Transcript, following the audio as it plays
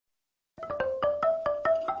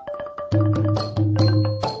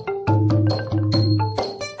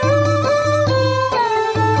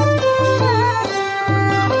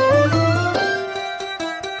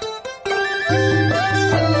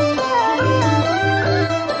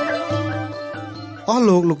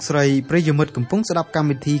លោកលោកស្រីប្រិយមិត្តកំពុងស្ដាប់កម្ម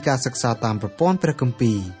វិធីការសិក្សាតាមប្រព័ន្ធព្រះគម្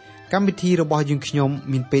ពីរកម្មវិធីរបស់យើងខ្ញុំ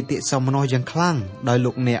មានបេតិសំណោះយ៉ាងខ្លាំងដោយ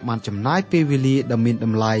លោកអ្នកបានចំណាយពេលវេលាដ៏មានត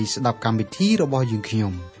ម្លៃស្ដាប់កម្មវិធីរបស់យើងខ្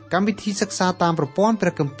ញុំកម្មវិធីសិក្សាតាមប្រព័ន្ធព្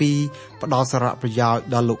រះគម្ពីរផ្ដល់សារៈប្រយោជន៍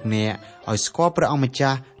ដល់លោកអ្នកឲ្យស្គាល់ព្រះអង្គម្ចា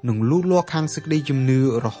ស់និងលូតលាស់ខាងសេចក្តីជំនឿ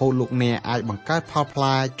រហូតលោកអ្នកអាចបង្កើតផលផ្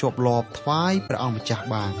លែជាប់លាប់ថ្វាយព្រះអង្គម្ចាស់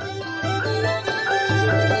បាន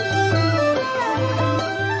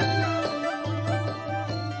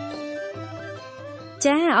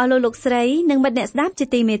ចាអស់លោកស្រីនិងមិត្តអ្នកស្ដាប់ជា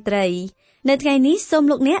ទីមេត្រីនៅថ្ងៃនេះសូម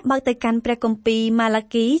លោកអ្នកបើកទៅកាន់ព្រះគម្ពីរម៉ាឡា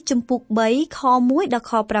គីជំពូក3ខ1ដល់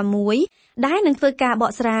ខ6ដែលនឹងធ្វើការប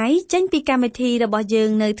កស្រាយចេញពីកម្មវិធីរបស់យើង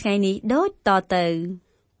នៅថ្ងៃនេះដូចតទៅ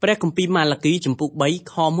ព្រះគម្ពីរម៉ាឡាគីជំពូក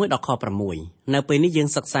3ខ1ដល់ខ6នៅពេលនេះយើង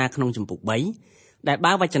សិក្សាក្នុងជំពូក3ដែល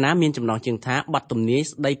បើវចនាមានចំណងជើងថាបទទំនាយ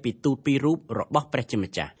ស្ដីពីទូតពីររូបរបស់ព្រះជា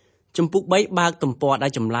ម្ចាស់ជំពូក3បើកទំព័រដោ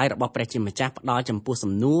យចម្លើយរបស់ព្រះជាម្ចាស់ផ្ដល់ចំពោះ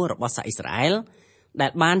សំណួររបស់សាសអ៊ីស្រាអែលដែ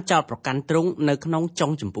លបានចោទប្រកាន់ទ្រង់នៅក្នុងចុ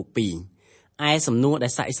ងជំពូក2ឯសំណួរដែ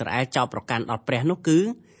លសាសអ៊ីស្រាអែលចោទប្រកាន់ដល់ព្រះនោះគឺ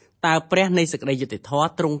តើព្រះនៃសេចក្តីយុត្តិធម៌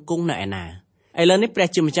ទ្រង់គង់នៅឯណាឥឡូវនេះព្រះ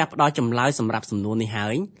ជាម្ចាស់ផ្ដល់ចម្លើយសម្រាប់សំណួរនេះហើ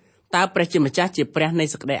យតើព្រះជាម្ចាស់ជាព្រះនៃ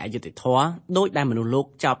សេចក្តីអយុត្តិធម៌ដោយដែលមនុស្សលោក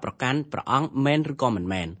ចោទប្រកាន់ព្រះអង្គមែនឬក៏មិន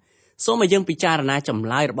មែនសូមឲ្យយើងពិចារណាចម្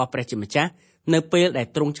លើយរបស់ព្រះជាម្ចាស់នៅពេលដែល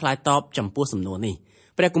ទ្រង់ឆ្លើយតបចំពោះសំណួរនេះ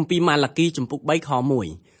ព្រះគម្ពីរម៉ាឡាគីជំពូក3ខ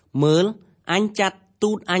1មើលអញចាត់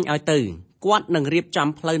ទូតអញឲ្យទៅគាត់នឹងរៀបចំ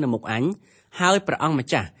ផ្លូវនៅមុខអញហើយព្រះអង្គម្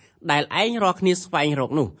ចាស់ដែលឯងរាល់គ្នាស្វែងរ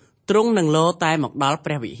កនោះទ្រង់នឹងលោតែមកដល់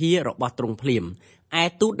ព្រះវិហាររបស់ទ្រង់ភ្លាមឯ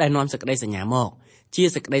ទូតដែលនាំសេចក្តីសញ្ញាមកជា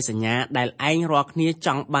សេចក្តីសញ្ញាដែលឯងរាល់គ្នាច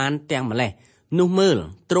ង់បានទាំងម្លេះនោះមើល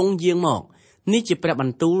ទ្រង់យាងមកនេះជាព្រះប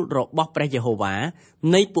ន្ទូលរបស់ព្រះយេហូវ៉ា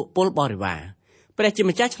នៃពួកពលបរិវារព្រះជា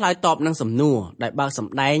ម្ចាស់ឆ្លើយតបនឹងសំណួរដែលបើកស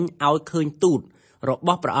ម្ដែងឲ្យឃើញទូតរប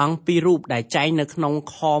ស់ព្រះអង្គពីររូបដែលចែងនៅក្នុង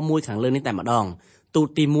ខ1ខាងលើនេះតែម្ដងទូត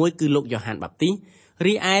ទី1គឺលោកយ៉ូហានបាប់ទីស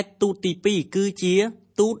រីឯទូតទី2គឺជា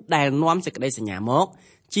ទូតដែលនាំសេចក្តីសញ្ញាមក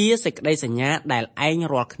ជាសេចក្តីសញ្ញាដែលឯង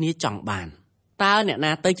រាល់គ្នាចង់បានតើអ្នក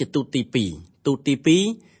ណាទៅជាទូតទី2ទូតទី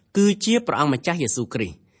2គឺជាព្រះអង្គម្ចាស់យេស៊ូវគ្រី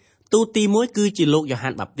ស្ទទូតទី1គឺជាលោកយ៉ូហា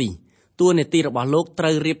នបាប់ទីសតួនាទីរបស់លោកត្រូ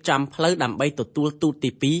វរៀបចំផ្លូវដើម្បីទទួលទូតទី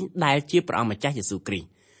2ដែលជាព្រះអង្គម្ចាស់យេស៊ូវគ្រីស្ទ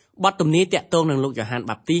បទទំនាយតាក់ទងនឹងលោកយ៉ូហាន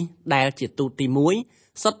បាប់ទីសដែលជាទូតទី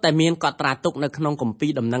1សុទ្ធតែមានកត់ត្រាទុកនៅក្នុងគម្ពី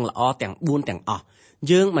រដំណឹងល្អទាំង4ទាំងអស់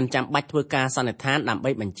យើងមិនចាំបាច់ធ្វើការសន្និដ្ឋានដើម្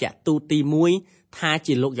បីបញ្ជាក់ទូតទី1ថា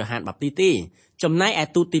ជាលោកយ៉ូហានបាប់ទីសទេចំណែកឯ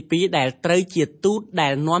ទូតទី2ដែលត្រូវជាទូតដែ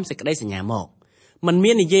លនាំសេចក្តីសញ្ញាមកมัน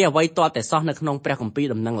មាននិយាយអ្វីទាល់តែសោះនៅក្នុងព្រះគម្ពីរ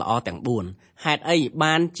ដំណឹងល្អទាំង4ហេតុអី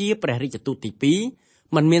បានជាព្រះរាជទូតទី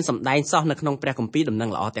2มันមានសម្ដែងសោះនៅក្នុងព្រះគម្ពីរដំណឹង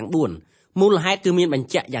ល្អទាំង4មូលហេតុគឺមានបញ្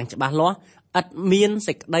ជាក់យ៉ាងច្បាស់លាស់ឥតមាន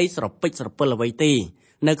សេចក្តីស្រពេចស្រពិលអ្វីទេ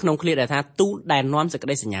នៅក្នុងឃ្លាដែលថាទូតដែលនាំសេចក្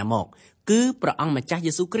តីសញ្ញាមកគឺព្រះអង្គម្ចាស់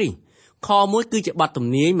យេស៊ូវគ្រីស្ទខ1គឺជាបទទំ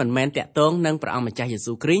នាយមិនមែនតាក់ទងនឹងព្រះអង្គម្ចាស់យេ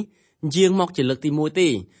ស៊ូវគ្រីស្ទយាងមកជាលើកទី1ទេ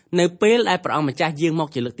នៅពេលដែលព្រះអង្គម្ចាស់យាងមក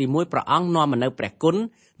ជាលើកទី1ព្រះអង្គនាំមកនៅព្រះគុណ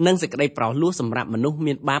និងសេចក្តីប្រោសលោះសម្រាប់មនុស្ស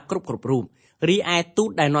មានបាបគ្រប់រូបរីឯទូត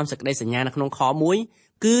ដែលនាំសេចក្តីសញ្ញានៅក្នុងខ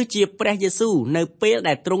1គឺជាព្រះយេស៊ូវនៅពេល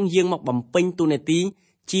ដែលទ្រង់យាងមកបំពេញតួនាទី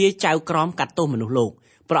ជាចៅក្រមកាត់ទោសមនុស្សលោក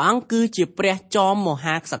ព្រះអង្គគឺជាព្រះចោមម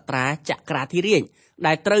ហាក្សត្រាចក្រាធិរាជ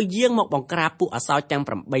ដែលត្រូវយាងមកបង្ក្រាបពួកអសោចទាំង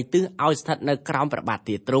8ទិសឲ្យស្ថិតនៅក្រោមព្រះបាទ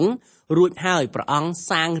ទាទ្រង់រួចហើយព្រះអង្គ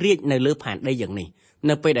សាងរាជនៅលើផែនដីយ៉ាងនេះ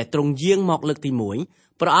នៅពេលដែលទ្រង់យាងមកលើកទី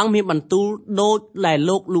1ព្រះអង្គមានបន្ទូលដូចដែល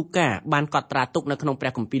លោកលូកាបានកត់ត្រាទុកនៅក្នុងព្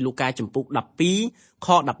រះគម្ពីរលូកាជំពូក12ខ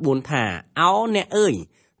14ថាឱអ្នកអើយ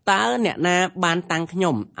តើអ្នកណាបានតាំងខ្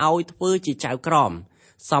ញុំឲ្យធ្វើជាចៅក្រម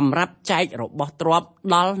សម្រាប់ចែករបស់ទ្រព្យ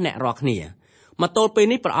ដល់អ្នករាល់គ្នាមកទល់ពេល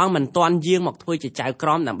នេះព្រះអង្គមិនទាន់យាងមកធ្វើជាចៅក្រ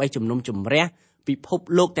មដើម្បីជំនុំជម្រះពិភព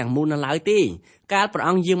លោកទាំងមូលនៅឡើយទេកាលព្រះ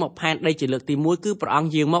អង្គយាងមកផែនដីជាលើកទី1គឺព្រះអង្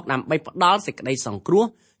គយាងមកដើម្បីផ្ដល់សេចក្តីសង្គ្រោះ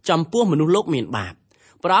ចំពោះមនុស្សលោកមានបាប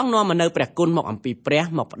ព្រះអង្គនាំមកនៅព្រះគុណមកអំពីព្រះ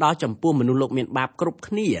មកផ្ដល់ចំពោះមនុស្សលោកមានបាបគ្រប់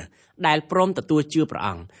គ្នាដែលព្រមទទួលជឿព្រះអ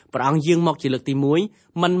ង្គយាងមកជាលើកទី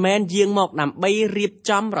1មិនមែនយាងមកដើម្បីរៀប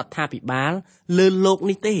ចំរដ្ឋាភិបាលលើលោក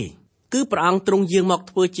នេះទេគឺព្រះអង្គទ្រង់យាងមក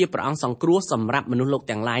ធ្វើជាព្រះអង្គសង្គ្រោះសម្រាប់មនុស្សលោក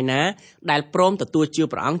ទាំងឡាយណាដែលព្រមទទួលជឿ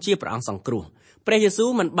ព្រះអង្គជាព្រះអង្គសង្គ្រោះព្រះយេស៊ូវ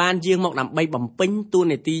មិនបានយាងមកដើម្បីបំពេញតួ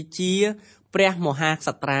នាទីជាព្រះមហាក្ស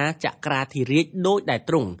ត្រាចក្រាធិរាជដោយដែល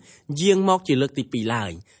ទ្រង់យាងមកជាលើកទី2ឡើ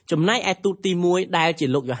យចំណែកឯទូតទី1ដែលជា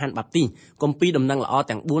លោកយ៉ូហានបាប់ទីសគម្ពីរដំណឹងល្អ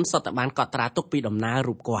ទាំង4សុទ្ធតែបានកត់ត្រាទុកពីដំណើរ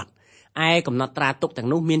រូបគាត់ឯកំណត់ត្រាទុកទាំង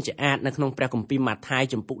នោះមានជាអាចនៅក្នុងព្រះគម្ពីរម៉ាថាយ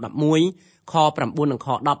ជំពូក11ខ9និងខ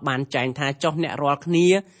10បានចែងថាចុះអ្នករាល់គ្នា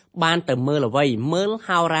បានទៅមើលអ្វីមើល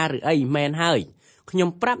ហោរាឬអីមែនហើយខ្ញុំ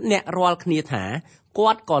ប្រាប់អ្នករាល់គ្នាថាគា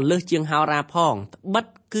ត់ក៏លើសជាងហោរាផងត្បិត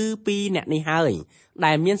គឺពីរអ្នកនេះហើយ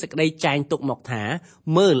ដែលមានសេចក្តីចែងទុកមកថា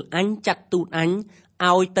មើលអញចាត់ទូតអញ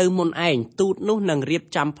ឲ្យទៅមុនឯងទូតនោះនឹងរៀប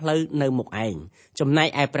ចំផ្លូវនៅមុខឯងចំណែក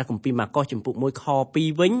ឯព្រះគម្ពីរម៉ាកុសជំពូក1ខ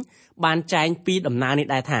2វិញបានចែងពីដំណើរនេះ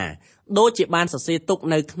ដែរថាដូចជាបានសរសេរទុក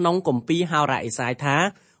នៅក្នុងគម្ពីរហោរាអេសាយថា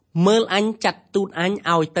មើលអញចាត់ទូតអញ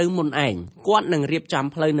ឲ្យទៅមុនឯងគាត់នឹងរៀបចំ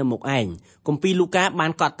ផ្លូវនៅមុខឯងគម្ពីរលូកាបា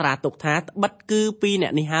នកត់ត្រាទុកថាត្បិតគឺពីអ្ន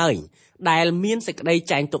កនេះហើយដែលមានសេចក្តី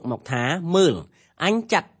ចែងទុកមកថាមើលអញ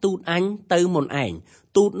ចាត់ទូតអញទៅមុនឯង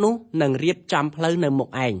ទូតនោះនឹងរៀបចំផ្លូវនៅមុខ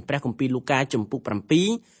ឯងព្រះគម្ពីរលូកាជំពូក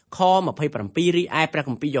7ខ27រីឯព្រះគ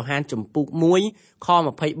ម្ពីរយ៉ូហានជំពូក1ខ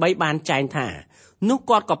23បានចែងថានោះ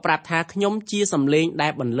គាត់ក៏ប្រាប់ថាខ្ញុំជាសំឡេងដែ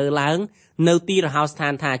លបន្លឺឡើងនៅទីរហោស្ថា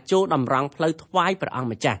នថាចូលតម្រង់ផ្លូវថ្វាយព្រះអង្គ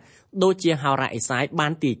ម្ចាស់ដូចជាហោរ៉ាអេសាយបា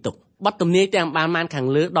នទាយទុកបទទំនាយទាំងបានខាង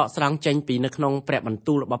លើដកស្រង់ចេញពីនៅក្នុងព្រះបន្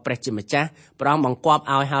ទូលរបស់ព្រះជាម្ចាស់ព្រះអង្គបង្គាប់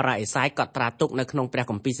ឲ្យហោរ៉ាអេសាយកត់ត្រាទុកនៅក្នុងព្រះ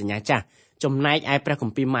គម្ពីរសញ្ញាចាស់ចំណែកឯព្រះគ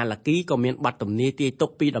ម្ពីរម៉ាឡាគីក៏មានបទទំនាយទាយទុក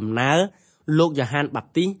ពីដំណើរលោកយ៉ូហានបា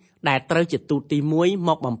ប់ទីសដែលត្រូវជាទូតទី1ម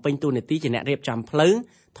កបំពេញតួនាទីជាអ្នករៀបចំផ្លូវ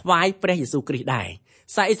ថ្វាយព្រះយេស៊ូវគ្រីស្ទដែរ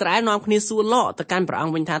សាសអ៊ីស្រាអែលនាំគ្នាសួរលកទៅកាន់ព្រះអ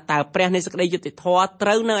ង្គវិញថាតើព្រះនៃសេចក្តីយុត្តិធម៌ត្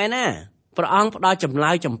រូវនៅឯណាព្រះអង្គផ្ដល់ចម្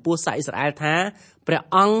លើយចំពោះសាសអ៊ីស្រាអែលថាព្រះ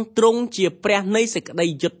អង្គទ្រង់ជាព្រះនៃសេចក្តី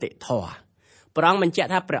យុត្តិធម៌ព្រះអង្គបញ្ជាក់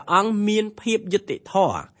ថាព្រះអង្គមានភាពយុត្តិធ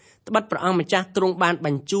ម៌ត្បិតព្រះអង្គម្ចាស់ទ្រង់បានប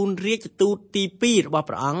ញ្ជូនរាជទូតទី2របស់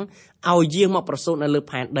ព្រះអង្គឲ្យយាងមកប្រសូតនៅលើ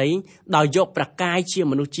ផែនដីដោយយកព្រះកាយជា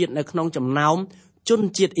មនុស្សជាតិនៅក្នុងចំណោមជន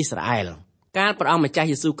ជាតិអ៊ីស្រាអែលកាលព្រះអង្គម្ចាស់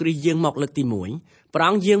យេស៊ូវគ្រីស្ទយាងមកលើកទី1ព្រះ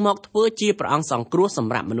អង្គយាងមកធ្វើជាព្រះអង្គសង្គ្រោះស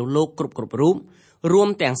ម្រាប់មនុស្សលោកគ្រប់រូបរួម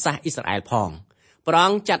ទាំងសាសអ៊ីស្រាអែលផងព្រះអ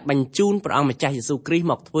ង្គចាត់បញ្ជូនព្រះអង្គម្ចាស់យេស៊ូវគ្រីស្ទ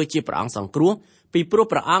មកធ្វើជាព្រះអង្គសង្គ្រោះពីព្រោះ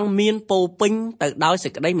ព្រះអង្គមានពោពេញទៅដោយសេ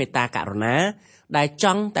ចក្តីមេត្តាករុណាដែលច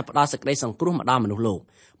ង់តែផ្ដល់សេចក្តីសង្គ្រោះមកដល់មនុស្សលោក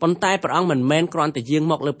ប៉ុន្តែព្រះអង្គមិនមែនគ្រាន់តែយាង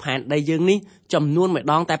មកលើផែនដីយើងនេះចំនួនមួយ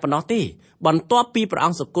ដងតែប៉ុណ្ណោះទេបន្ទាប់ពីព្រះអ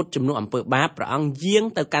ង្គសុគតជំនួសអំពើបាបព្រះអង្គយាង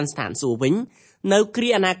ទៅកាន់ស្ថានសួគ៌វិញនៅគ្រា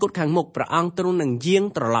អនាគតខាងមុខព្រះអង្គទ្រង់នឹងយាង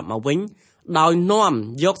ត្រឡប់មកវិញដោយនាំ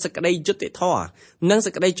យកសេចក្តីយុត្តិធម៌និងសេ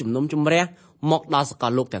ចក្តីជំនុំជម្រះមកដល់សក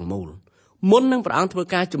លលោកទាំងមូលមុននឹងព្រះអង្គធ្វើ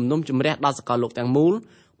ការជំនុំជម្រះដល់សកលលោកទាំងមូល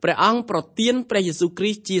ព្រះអង្គប្រទានព្រះយេស៊ូវគ្រី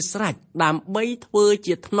ស្ទជាស្រេចដើម្បីធ្វើ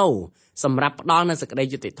ជាថ្នូរសម្រាប់ផ្ដល់នូវសេចក្តី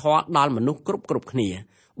យុត្តិធម៌ដល់មនុស្សគ្រប់គ្នា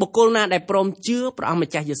បុគ្គលណាដែលព្រមជឿព្រះអង្គ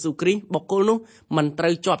ម្ចាស់យេស៊ូវគ្រីស្ទបុគ្គលនោះមិនត្រូ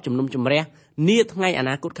វជាប់ជំនុំជម្រះនាថ្ងៃអ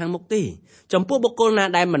នាគតខាងមុខទេចំពោះបុគ្គលណា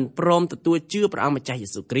ដែលមិនព្រមទទួលជឿព្រះអង្គម្ចាស់យេ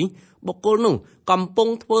ស៊ូវគ្រីស្ទបុគ្គលនោះកំពុង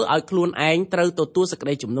ធ្វើឲ្យខ្លួនឯងត្រូវទទួលសេចក្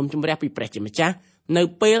តីជំនុំជម្រះពីព្រះជាម្ចាស់នៅ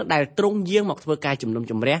ពេលដែលទ្រង់យាងមកធ្វើការជំនុំ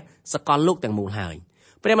ជម្រះសកលលោកទាំងមូលហើយ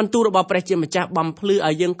ព្រះបន្ទូលរបស់ព្រះជាម្ចាស់បំភ្លឺ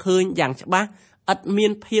ឲ្យយើងឃើញយ៉ាងច្បាស់ឥតមា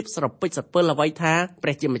នភាពស្រពេចស្រពិលអ្វីថាព្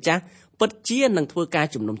រះជាម្ចាស់ពិតជានឹងធ្វើការ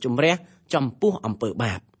ជំនុំជម្រះចំពោះអំពើ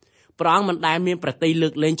បាបព្រះអង្គមិនដែលមានប្រតិយលើ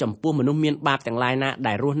កលែងចំពោះមនុស្សមានបាបទាំងឡាយណា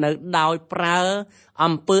ដែលរស់នៅដោយប្រើ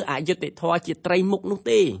អំពើអយុត្តិធម៌ជាត្រីមុខនោះ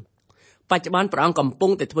ទេបច្ចុប្បន្នព្រះអង្គកំពុ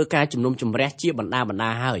ងតែធ្វើការជំនុំជម្រះជាបណ្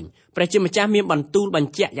ដាហើយព្រះជាម្ចាស់មានបន្ទូលប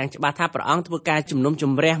ញ្ជាក់យ៉ាងច្បាស់ថាព្រះអង្គធ្វើការជំនុំជ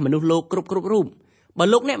ម្រះមនុស្សលោកគ្រប់រូបបើ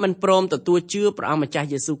លោកអ្នកមិនព្រមទទួលជឿព្រះអង្គម្ចាស់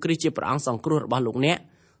យេស៊ូវគ្រីស្ទជាព្រះអង្គសង្គ្រោះរបស់លោកអ្នក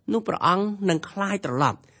នោះព្រះអង្គនឹងក្លាយត្រឡ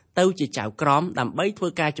ប់ទៅជាចៅក្រមដើម្បីធ្វើ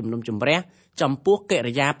ការជំនុំជម្រះចំពោះកិ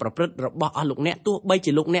រិយាប្រព្រឹត្តរបស់អស់លោកអ្នកទោះបី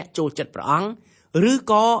ជាលោកអ្នកចូលចិត្តព្រះអង្គឬ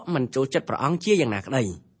ក៏មិនចូលចិត្តព្រះអង្គជាយ៉ាងណាក្តី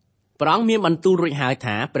ព្រះអង្គមានបន្ទូលរួចហើយ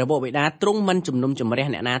ថាព្រះវរបិតាទ្រង់មិនជំនុំជម្រះ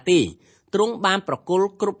អ្នកណាទេទ្រង់បានប្រគល់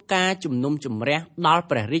គ្រប់ការជំនុំជម្រះដល់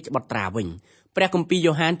ព្រះរាជបុត្រាវិញព្រះគម្ពីរ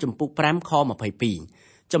យ៉ូហានជំពូក5ខ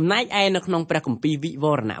22ចំណែកឯនៅក្នុងព្រះគម្ពីរវិវ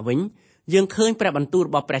រណៈវិញយើងឃើញព្រះបន្ទូលរ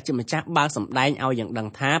បស់ព្រះជាម្ចាស់បើសម្ដែងឲ្យយើងដឹង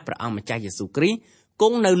ថាព្រះអង្គម្ចាស់យេស៊ូវគ្រីស្ទគ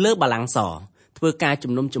ង់នៅលើបល្ល័ង្កសធ្វើការ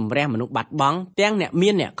ជំនុំជម្រះមនុស្សបាត់បង់ទាំងអ្នកមា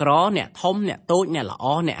នអ្នកក្រអ្នកធំអ្នកតូចអ្នកល្អ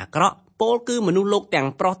អ្នកអាក្រក់ពោលគឺមនុស្សលោកទាំង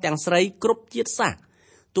ប្រុសទាំងស្រីគ្រប់ជាតិសាសន៍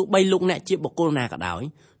ទោះបីលោកអ្នកជាបុគ្គលណាក៏ដោយ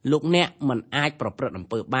លោកអ្នកមិនអាចប្រព្រឹត្តអំ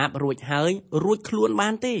ពើបាបរួចខ្លួនបា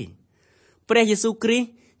នទេព្រះយេស៊ូវគ្រីស្ទ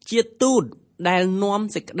ជាទូតដែលនាំ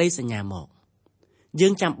សេចក្តីសញ្ញាមកយើ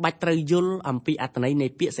ងចាំបាច់ត្រូវយល់អំពីអត្ថន័យនៃ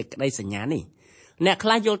ពាក្យសេចក្តីសញ្ញានេះអ្នកខ្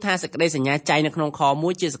លះយល់ថាសេចក្តីសញ្ញាចែងនៅក្នុងខ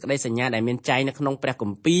1ជាសេចក្តីសញ្ញាដែលមានចែងនៅក្នុងព្រះគ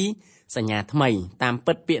ម្ពីរសញ្ញាថ្មីតាម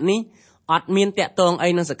ពិតពាក្យនេះអត់មានតាក់ទងអី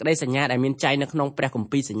នឹងសេចក្តីសញ្ញាដែលមានចែងនៅក្នុងព្រះគម្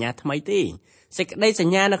ពីរសញ្ញាថ្មីទេសេចក្តីស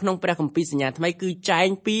ញ្ញានៅក្នុងព្រះគម្ពីរសញ្ញាថ្មីគឺចែង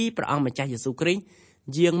ពីព្រះអង្គម្ចាស់យេស៊ូវគ្រីស្ទ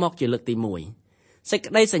យាងមកជាលើកទី1សេច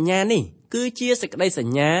ក្តីសញ្ញានេះគឺជាសេចក្តីស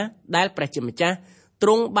ញ្ញាដែលព្រះជាម្ចាស់ទ្រ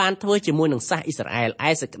ង់បានធ្វើជាមួយនឹងសាសអ៊ីស្រាអែល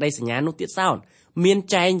ឯសេចក្តីសញ្ញានោះទៀតសោតមាន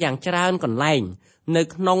ចែងយ៉ាងច្រើនកន្លែងនៅ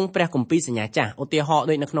ក្នុងព្រះគម្ពីរសញ្ញាចាស់ឧទាហរណ៍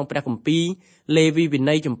ដូចនៅក្នុងព្រះគម្ពីរលេវីវិ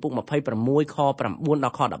ន័យជំពូក26ខ9ដ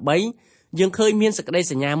ល់ខ13យើងឃើញមានសេចក្តី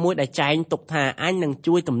សញ្ញាមួយដែលចែងទុកថាអញនឹង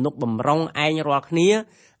ជួយទំនុកបម្រុងឯងរាល់គ្នា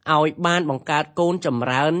ឲ្យបានបង្កើតកូនចម្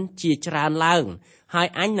រើនជាច្រើនឡើងហើយ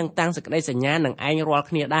អញនឹងតាំងសេចក្តីសញ្ញានឹងឯងរាល់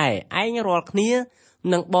គ្នាដែរឯងរាល់គ្នា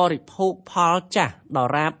នឹងបរិភោគផលចាស់ដ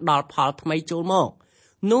រាបដល់ផលថ្មីចូលមក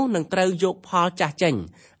នោះនឹងត្រូវយកផលចាស់ចេញ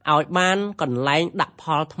ឲ្យបានកន្លែងដាក់ផ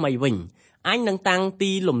លថ្មីវិញអញនឹងតាំង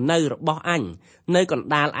ទីលំនៅរបស់អញនៅកណ្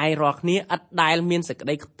ដាលឯងរាល់គ្នាឥតដែលមានសេចក្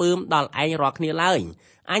តីខ្ពើមដល់ឯងរាល់គ្នាឡើយ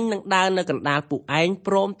អញនឹងដើរនៅកណ្ដាលពួកឯង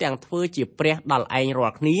ព្រមទាំងធ្វើជាព្រះដល់ឯងរា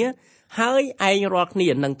ល់គ្នាហើយឯងរាល់គ្នា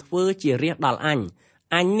នឹងធ្វើជារាជដល់អញ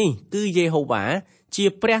នេះគឺយេហូវ៉ាជា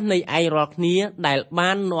ព្រះនៃឯងរាល់គ្នាដែល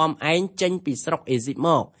បាននាំឯងចេញពីស្រុកអេស៊ីបម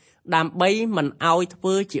កដើម្បីមិនឲ្យធ្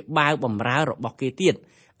វើជាបាវបំរើរបស់គេទៀត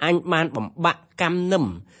អញបានបំបាក់កម្មនឹម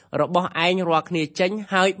របស់ឯងរាល់គ្នាចេញ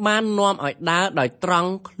ហើយបាននាំឲ្យដើរដោយត្រង់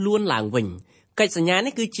ខ្លួនឡើងវិញកិច្ចសញ្ញា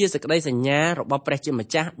នេះគឺជាសេចក្តីសញ្ញារបស់ព្រះជាម្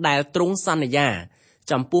ចាស់ដែលទ្រង់សន្យា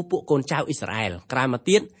ចំពោះពួកកូនចៅអ៊ីស្រាអែលក្រោយមក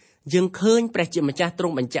ទៀតយើងឃើញព្រះជាម្ចាស់ទ្រ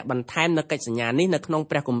ង់បញ្ជាក់បន្ថែមនៅកិច្ចសញ្ញានេះនៅក្នុង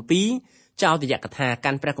ព្រះគម្ពីរចោទយកថា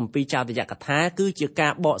កាន់ព្រះគម្ពីរចោទយកថាគឺជាកា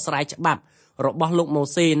របកស្រាយច្បាប់របស់លោកម៉ូ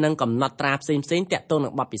សេនិងកំណត់ត្រាផ្សេងៗទាក់ទងនឹ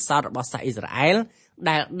ងបទពិសោធន៍របស់សាសអ៊ីស្រាអែល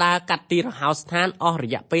ដែលដើរកាត់ទីរហោស្ថានអស់រ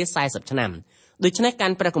យៈពេល40ឆ្នាំដូច្នេះកា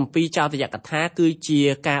ន់ព្រះគម្ពីរចោទយកថាគឺជា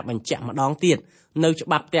ការបញ្ជាក់ម្ដងទៀតនៅច្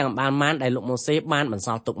បាប់ទាំងបានមានដែលលោកម៉ូសេបានបន្ស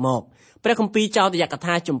ល់ទុកមកព្រះគម្ពីរចោទយក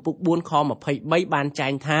ថាជំពូក4ខ23បានចែ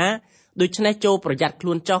ងថាដូច្នេះចូលប្រយ័ត្នខ្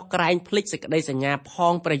លួនចុះក្រែងភ្លេចសេចក្តីសញ្ញាផ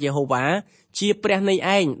ងព្រះយេហូវ៉ាជាព្រះនៃ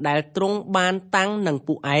ឯងដែលទ្រង់បានតាំងនឹង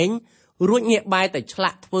ពួកឯងរួចងាកបែរទៅឆ្លា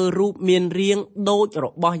ក់ធ្វើរូបមានរាងដូចរ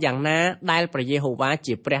បស់យ៉ាងណាដែលព្រះយេហូវ៉ា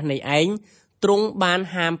ជាព្រះនៃឯងទ្រង់បាន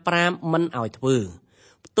ហាម5មិនឲ្យធ្វើ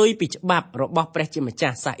ផ្ទុយពីច្បាប់របស់ព្រះជាម្ចា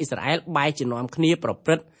ស់សាសអ៊ីស្រាអែលបែរជានាំគ្នាប្រព្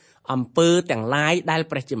រឹត្តអំពើទាំងឡាយដែល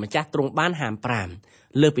ព្រះជាម្ចាស់ទ្រង់បានហាម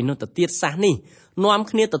5លើពីនោះទៅទៀតសាសនេះនាំ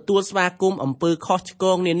គ្នាទទួលស្វាគមន៍អំពើខុសឆ្គ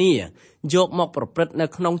ងនានាយកមកប្រព្រឹត្តនៅ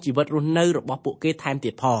ក្នុងជីវិតរស់នៅរបស់ពួកគេថែម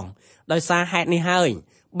ទៀតផងដោយសារហេតុនេះហើយ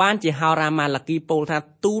បានជាហោរាម៉ាឡាគីពោលថា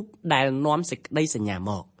ទូតដែលនាំសេចក្តីសញ្ញា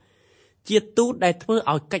មកជាទូតដែលធ្វើ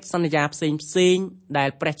ឲ្យកិច្ចសន្យាផ្សេងដែល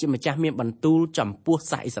ព្រះជាម្ចាស់មានបន្ទូលចំពោះ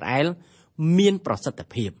សាសអ៊ីស្រាអែលមានប្រសិទ្ធ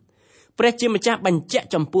ភាពព្រះជាម្ចាស់បញ្ជាក់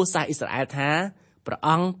ចំពោះសាសអ៊ីស្រាអែលថាព្រះអ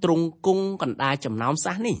ង្គទ្រង់គង់កណ្ដាលចំណោម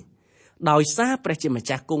សាសនេះដោយសារព្រះជាម្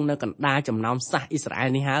ចាស់គង់នៅកណ្ដាលចំណោមសាសអ៊ីស្រាអែល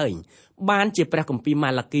នេះហើយបានជាព្រះគម្ពីរ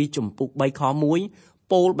ម៉ាឡាគីជំពូក3ខ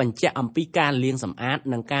1ពោលបញ្ជាក់អំពីការលាងសម្អាត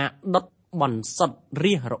និងការដុតបន្សុទ្ធ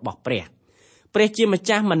រាសរបស់ព្រះជាម្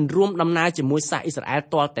ចាស់មិនរួមដំណើរជាមួយសាសអ៊ីស្រាអែល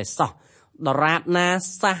ទាល់តែសោះដរាបណា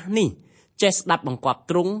សាសនេះចេះស្ដាប់បង្គាប់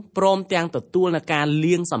ទ្រង់ព្រមទាំងទទួលនឹងការ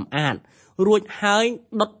លាងសម្អាតរួចហើយ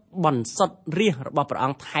ដុតបន្សុទ្ធរាសរបស់ព្រះអ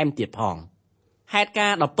ង្គថែមទៀតផងហេតុកា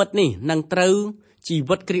រណ៍ដ៏ពិតនេះនឹងត្រូវជី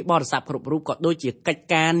វិតគ្រីស្ទបរិស័ទគ្រប់រូបក៏ដូចជាកិច្ច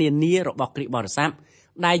ការនានារបស់គ្រីស្ទបរិស័ទ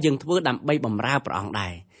ដែលយើងធ្វើដើម្បីបម្រើព្រះអង្គដែ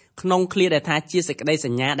រក្នុងឃ្លាដែលថាជាសេចក្តីស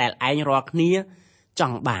ញ្ញាដែលឯងរាល់គ្នាច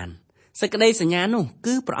ង់បានសេចក្តីសញ្ញានោះ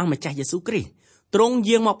គឺព្រះអង្គម្ចាស់យេស៊ូវគ្រីស្ទទ្រង់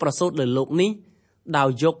យាងមកប្រសូតលើលោកនេះដោយ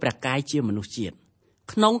យកព្រះកាយជាមនុស្សជាតិ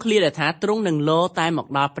ក្នុងឃ្លាដែលថាទ្រង់នឹងលោតែមក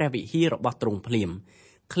ដល់ព្រះវិហាររបស់ទ្រង់ភ្លាម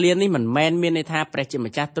ឃ្លានេះមិនមែនមានន័យថាព្រះជា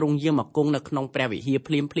ម្ចាស់ទ្រង់យាងមកគង់នៅក្នុងព្រះវិហារ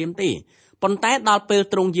ភ្លាមទេប៉ុន្តែដល់ពេល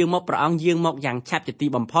ទ្រង់យាងមកព្រះអង្គយាងមកយ៉ាងឆាប់ជាទី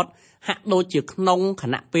បំផុតហាក់ដូចជាក្នុងខ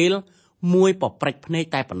ណៈពេលមួយប៉ព្រិចភ្នែក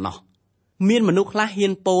តែប៉ុណ្ណោះមានមនុស្សខ្លះហ៊ា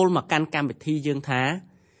នពោលមកកាន់កម្មវិធីយើងថា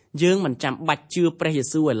យើងមិនចាំបាច់ជឿព្រះយេ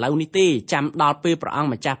ស៊ូវឥឡូវនេះទេចាំដល់ពេលព្រះអង្គ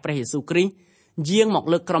ម្ចាស់ព្រះយេស៊ូវគ្រីស្ទយាងមក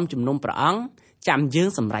លើក្រុមជំនុំព្រះអង្គចាំយើង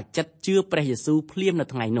សម្រេចចិត្តជឿព្រះយេស៊ូវភ្លាមនៅ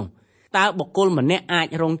ថ្ងៃនោះតើបុគ្គលម្នាក់អាច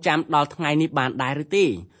រងចាំដល់ថ្ងៃនេះបានដែរឬទេ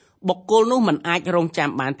បុគ្គលនោះមិនអាចរងចាំ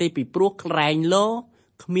បានទេពីព្រោះក្រែងលោ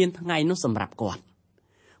គ្មានថ្ងៃនោះសម្រាប់គាត់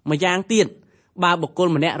ម្យ៉ាងទៀតបើបុគ្គល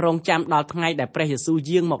ម្នាក់រងចាំដល់ថ្ងៃដែលព្រះយេស៊ូវ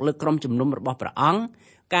យាងមកលើក្រុមជំនុំរបស់ព្រះអង្គ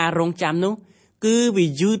ការរងចាំនោះគឺវា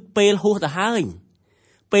យឺតពេលហួសទៅហើយ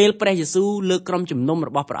ពេលព្រះយេស៊ូវលើក្រុមជំនុំរ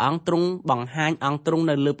បស់ព្រះអង្គទ្រង់បង្ហាញអង្គទ្រង់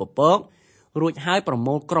នៅលើពពករួចហើយប្រ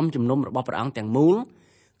មូលក្រុមជំនុំរបស់ព្រះអង្គទាំងមូល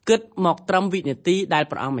គិតមកត្រឹមវិនាទីដែល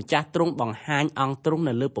ព្រះអង្គម្ចាស់ទ្រង់បង្ហាញអង្គទ្រង់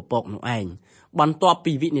នៅលើពពកនោះឯងបន្ទាប់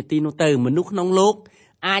ពីវិនាទីនោះទៅមនុស្សក្នុងលោក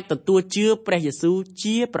អាចទទួលជឿព្រះយេស៊ូវ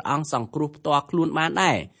ជាព្រះអង្គសង្គ្រោះផ្ទាល់ខ្លួនបាន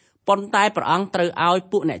ដែរប៉ុន្តែព្រះអង្គត្រូវឲ្យ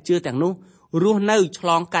ពួកអ្នកជឿទាំងនោះរស់នៅឆ្ល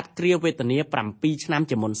ងកាត់គ្រាវេទនា7ឆ្នាំ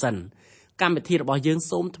ជាមុនសិនកម្មវិធីរបស់យើង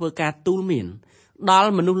សូមធ្វើការទូលមានដ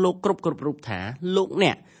ល់មនុស្សលោកគ្រប់រូបថាលោកអ្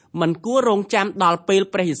នកមិនគួររងចាំដល់ពេល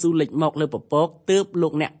ព្រះយេស៊ូវលេចមកលើពពកទើបលោ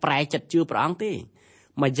កអ្នកប្រែចិត្តជឿព្រះអង្គទេ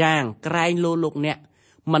ម្យ៉ាងក្រែងលោកអ្នក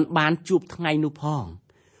មិនបានជួបថ្ងៃនោះផង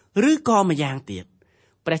ឬក៏ម្យ៉ាងទៀត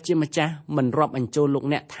ព្រះជាម្ចាស់មិនរាប់បញ្ចូលលោក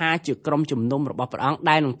អ្នកថាជាក្រុមជំនុំរបស់ព្រះអង្គ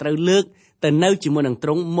ដែលនឹងត្រូវលើកទៅនៅជាមួយនឹងទ្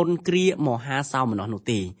រង់មុនគ្រាមហាសោមនស្សនោះ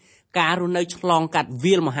ទេការរស់នៅឆ្លងកាត់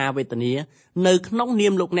វាលមហាវេទនានៅក្នុងនា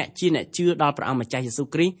មលោកអ្នកជាអ្នកជឿដល់ព្រះអង្គម្ចាស់យេស៊ូវ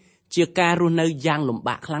គ្រីស្ទជាការរស់នៅយ៉ាងលំ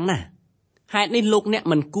បាកខ្លាំងណាស់ហេតុនេះលោកអ្នក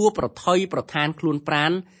មិនគួរប្រថុយប្រឋានខ្លួនប្រា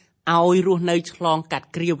ណឲ្យរស់នៅឆ្លងកាត់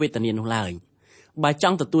គ្រាវេទនានោះឡើយបើច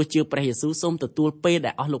ង់ទទួលជឿព្រះយេស៊ូវសូមទទួលពេល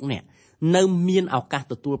ដែលអស់លោកអ្នក នៅមានឱកាស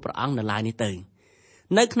ទទួលព្រះអង្គនៅឡើយនេះទៅ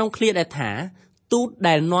នៅក្នុងឃ្លាដែលថាទូត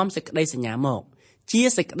ដែលនាំសេចក្តីសញ្ញាមកជា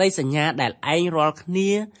សេចក្តីសញ្ញាដែលឯងរាល់គ្នា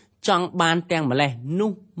ចង់បានទាំងម្លេះ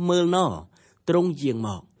នោះមើលណទ្រង់យាងម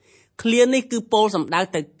កឃ្លានេះគឺពោលសំដៅ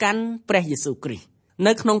ទៅកាន់ព្រះយេស៊ូវគ្រីស្ទ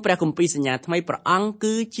នៅក្នុងព្រះគម្ពីរសញ្ញាថ្មីព្រះអង្គ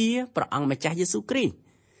គឺជាព្រះអង្គម្ចាស់យេស៊ូវគ្រីស្ទ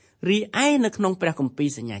រីឯនៅក្នុងព្រះគម្ពីរ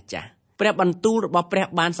សញ្ញាចាស់ព្រះបន្ទូលរបស់ព្រះ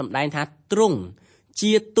បានសម្ដែងថាទ្រង់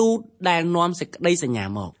ជាទូតដែលនាំសេចក្តីសញ្ញា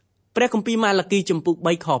មកព្រះគម្ពីរម៉ាឡាគីចំពុក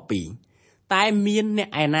3ខ2តែមានអ្នក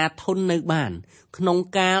ឯណាធន់នៅបានក្នុង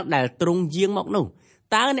កាលដែលទ្រង់យាងមកនោះ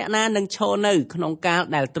តើអ្នកណានឹងឈរនៅក្នុងកាល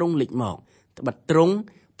ដែលទ្រង់លេចមកត្បិតទ្រង់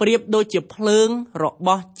ប្រៀបដូចជាភ្លើងរប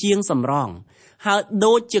ស់ជាងសំរងហើយ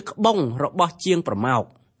ដូចជាក្បុងរបស់ជាងប្រមោក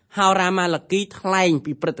ហោរាម៉ាឡាគីថ្លែង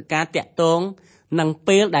ពីព្រឹត្តិការណ៍តាក់ទងនឹង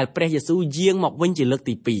ពេលដែលព្រះយេស៊ូវយាងមកវិញជាលើក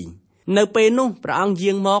ទី2នៅពេលនោះព្រះអង្គ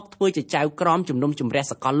យាងមកធ្វើជាចៅក្រមជំនុំជម្រះ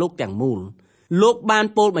សកលលោកទាំងមូលលោកបាន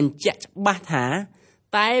ពោលបញ្ជាក់ច្បាស់ថា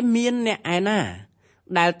តែមានអ្នកឯណា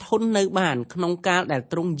ដែលធន់នៅបានក្នុងកាលដែល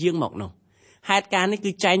ទ្រង់យាងមកនោះហេតុការណ៍នេះ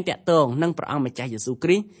គឺចែងតាក់ទងនឹងព្រះអង្គម្ចាស់យេស៊ូវគ្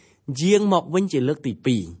រីស្ទយាងមកវិញជាលើកទី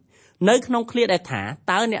2នៅក្នុងឃ្លាដែលថា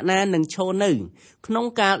តើអ្នកណានឹងឈរនៅក្នុង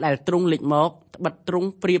កាលដែលទ្រង់លេចមកត្បិតទ្រង់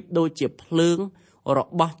ប្រៀបដូចជាភ្លើងរ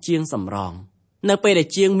បស់ជាងសំរងនៅពេលដែល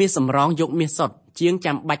ជាងមាសសំរងយកមាសសុទ្ធជាង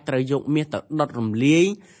ចាំបាច់ត្រូវយកមាសទៅដុតរំលាយ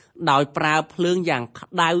ដោយប្រើភ្លើងយ៉ាងក្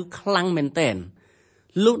តៅខ្លាំងមែនទែន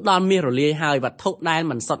លុះដល់មាសរលាយហើយវត្ថុដែល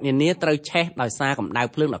មិនសុទ្ធនានាត្រូវឆេះដោយសារកម្ដៅ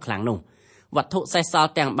ភ្លើងដ៏ខ្លាំងនោះវត្ថុសេសស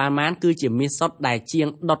ល់ទាំងបានគឺជាមាសសុទ្ធដែលជាង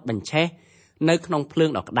ដុតបញ្ឆេះនៅក្នុងភ្លើង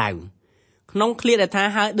ដ៏ក្តៅក្នុងឃ្លាដែលថា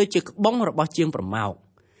ហើយដូចជាក្បុងរបស់ជាងប្រមោក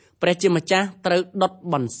ព្រះជាម្ចាស់ត្រូវដុត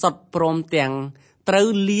បន្សុទ្ធព្រមទាំងត្រូវ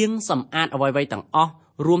លាងសម្អាតអ្វីៗទាំងអស់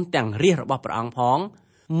រួមទាំងរាជរបស់ព្រះអង្គផង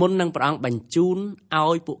មុននឹងព្រះអង្គបញ្ជូន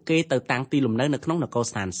ឲ្យពួកគេទៅតាំងទីលំនៅនៅក្នុងនគរ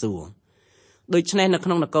ស្ថានសួគ៌ដូច្នេះនៅក្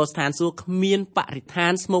នុងនគរស្ថានសួគ៌គ្មានបរិស្ថា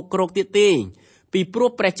នស្មោកគ្រោកទៀតទេពីព្រោះ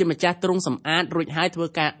ព្រះជាម្ចាស់ទ្រង់សម្អាតរួចហើយធ្វើ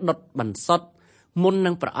ការដុតបន្សុទ្ធមុន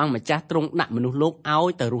នឹងព្រះអង្គម្ចាស់ទ្រង់ដាក់មនុស្សលោកឲ្យ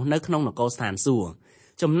ទៅរស់នៅក្នុងនគរស្ថានសួគ៌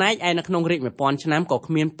ចំណែកឯនៅក្នុងរាជ1000ឆ្នាំក៏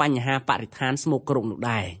គ្មានបញ្ហាបរិស្ថានស្មោកគ្រោកនោះ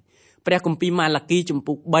ដែរព្រះគម្ពីរម៉ាឡាគីចំ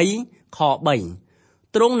ពុក3ខ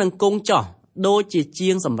3ទ្រង់នឹងគង់ចោះដូចជាជា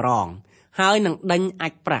ងសំរងហើយនឹងដេញអា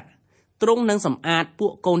ចប្រាក់ទ្រង់នឹងសម្អាតពួ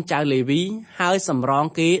កកូនចៅលេវីហើយសម្រង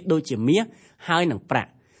គេដូចជាមាសហើយនឹងប្រាក់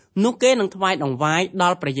នោះគេនឹងថ្វាយដង្វាយដ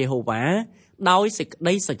ល់ព្រះយេហូវ៉ាដោយសេចក្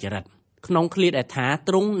តីសុចរិតក្នុងឃ្លាដែលថា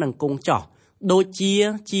ទ្រង់នឹងគង់ចោះដូចជា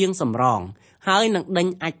ជាងសំរងហើយនឹងដេញ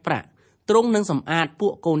អាចប្រាក់ទ្រង់នឹងសម្អាតពួ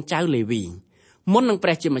កកូនចៅលេវីមុននឹងព្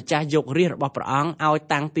រះជាម្ចាស់យករាជរបស់ព្រះអង្គឲ្យ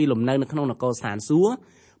តាំងទីលំនៅនៅក្នុងនគរស្ថានសួគ៌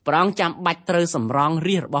ព្រះអង្គចាំបាច់ត្រូវសម្រង់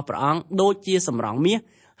រាជរបស់ព្រះអង្គដូចជាសម្រង់មាស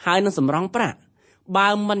ហើយនឹងសម្រង់ប្រាក់បើ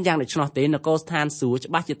មិនយ៉ាងដូច្នោះទេនគរស្ថានសួគ៌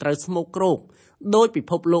ច្បាស់ជាត្រូវស្មោកគ្រោកដោយពិ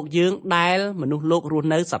ភពលោកយើងដែលមនុស្សលោករស់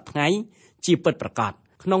នៅសប្តាហ៍ថ្ងៃជាពិតប្រាកដ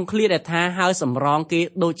ក្នុងឃ្លាដែលថាហើយសម្រងគេ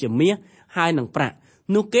ដូចជាមាសហើយនឹងប្រាក់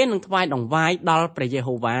នោះគេនឹងថ្វាយដង្វាយដល់ព្រះយេ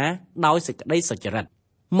ហូវ៉ាដោយសេចក្តីសុចរិត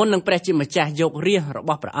មុននឹងព្រះជាម្ចាស់យករាជរប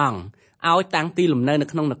ស់ព្រះអង្គឲ្យតាំងទីលំនៅនៅ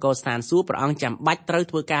ក្នុងនគរស្ថានសួគ៌ព្រះអង្គចាំបាច់ត្រូវ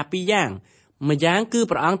ធ្វើការពីរយ៉ាងម្យ៉ាងគឺ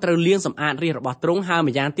ព្រះអង្គត្រូវលាងសម្អាតរាជរបស់ទ្រង់ហើយ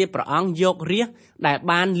ម្យ៉ាងទៀតព្រះអង្គយករាជដែល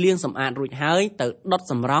បានលាងសម្អាតរួចហើយទៅដុត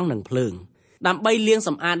សម្រង់នឹងភ្លើងដើម្បីលាងស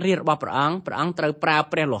ម្អាតរាជរបស់ព្រះអង្គត្រូវប្រើ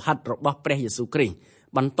ព្រះលោហិតរបស់ព្រះយេស៊ូវគ្រីស្ទ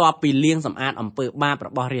បន្ទាប់ពីលាងសម្អាតអំពើបាបរ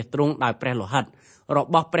បស់រាជទ្រង់ដោយព្រះលោហិតរ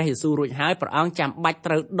បស់ព្រះយេស៊ូវរួចហើយព្រះអង្គចាំបាច់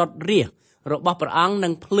ត្រូវដុតរាជរបស់ព្រះអង្គនឹ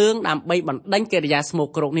ងភ្លើងដើម្បីបណ្ដេញកិរិយាស្មោក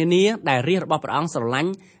គ្រោកនានាដែលរាជរបស់ព្រះអង្គស្រឡា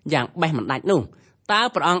ញ់យ៉ាងបេះមិនដាច់នោះតើ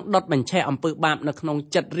ព្រះអង្គដុតបញ្ឆេះអំពើបាបនៅក្នុង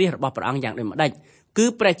ចិត្តរាជរបស់ព្រះអង្គយ៉ាងដូចម្ដេចគឺ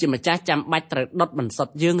ព្រះជាម្ចាស់ចាំបាច់ត្រូវដុតបន្សុទ្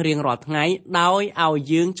ធយើងរៀងរាល់ថ្ងៃដោយឲ្យ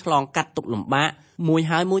យើងឆ្លងកាត់ទុក្ខលំបាកមួយ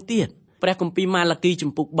ហើយមួយទៀតព្រះគម្ពីរម៉ាឡាគី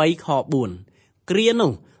ចំពុក3ខ4គ្រា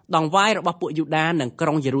នោះដង្វាយរបស់ពួកយូដានិងក្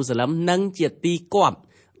រុងយេរូសាឡិមនឹងជាទីគាប់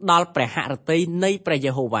ដល់ព្រះហឫទ័យនៃព្រះ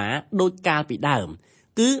យេហូវ៉ាដូចកាលពីដើម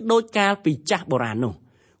គឺដូចកាលពីចាស់បុរាណនោះ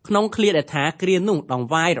ក្នុងឃ្លាដែលថាគ្រានោះដង្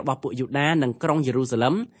វាយរបស់ពួកយូដានិងក្រុងយេរូសាឡិ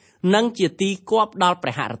មនឹងជាទីគាប់ដល់ព្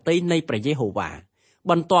រះហឫទ័យនៃព្រះយេហូវ៉ា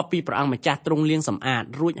បន្ទាប់ពីព្រះអង្គម្ចាស់ទ្រង់លាងសម្អាត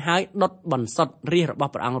រួចហើយដុតបន្សុទ្ធរាជរប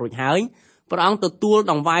ស់ព្រះអង្គរួចហើយព្រះអង្គទទួល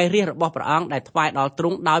ដង្វាយរាជរបស់ព្រះអង្គដែលថ្វាយដល់ទ្រ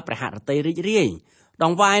ង់ដោយព្រះហឫទ័យរីករាយដ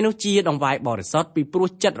ង្វាយនោះជាដង្វាយបរិសុទ្ធពីព្រោះ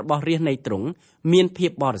ចិត្តរបស់រាជនៃទ្រង់មានភា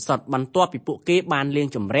ពបរិសុទ្ធបន្ទាប់ពីពួកគេបានលាង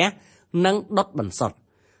ជំរះនិងដុតបន្សុទ្ធ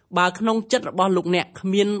បើក្នុងចិត្តរបស់លោកអ្នកគ្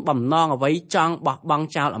មានបំណងអ្វីចង់បោះបង់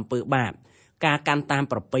ចោលអំពើបាបការកាន់តាម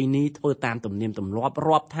ប្រពៃណីធ្វើតាមទំនៀមទម្លាប់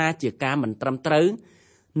រាប់ថាជាការមិនត្រឹមត្រូវ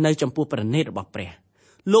នៅចំពោះព្រះនេតរបស់ព្រះ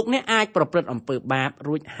លោកអ្នកអាចប្រព្រឹត្តអំពើបាប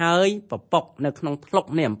រួចហើយពពកនៅក្នុងថ្លុក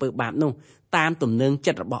នៃអំពើបាបនោះតាមទំនឹង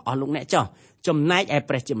ចិត្តរបស់អស់លោកអ្នកចោះចំណែកឯ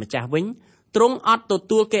ព្រះជាម្ចាស់វិញទ្រង់អត់ទ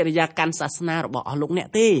ទួលកិរិយាកម្មសាសនារបស់អស់លោកអ្នក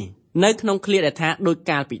ទេនៅក្នុងឃ្លាដែលថាដូច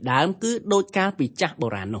កាលពីដើមគឺដូចកាលពីចាស់បុ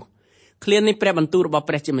រាណនោះ ឃ្លានេះព្រះបន្ទូលរបស់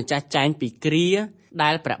ព្រះជាម្ចាស់ចែងពីគ្រាដែ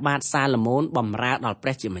លព្រះបាទសាឡូមោនបម្រើដល់ព្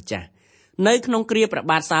រះជាម្ចាស់នៅក្នុងគ្រាព្រះ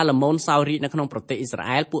បាទសាឡូមោនសោយរាជ្យនៅក្នុងប្រទេសអ៊ីស្រា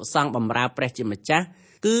អែលពួកសង្ឃបម្រើព្រះជាម្ចាស់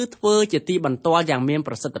គឺធ្វើជាទីបន្ទាល់យ៉ាងមាន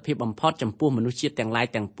ប្រសិទ្ធភាពបំផុតចំពោះមនុស្សជាតិទាំងឡាយ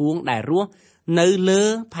ទាំងពួងដែលរស់នៅលើ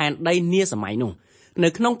ផែនដីនាសម័យនោះនៅ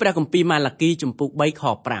ក្នុងព្រះគម្ពីរម៉ាឡាគីជំពូក3ខ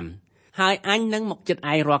5ហើយអញនឹងមកចិត្ត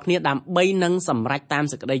ឯងរាល់គ្នាដើម្បីនឹងសម្រេចតាម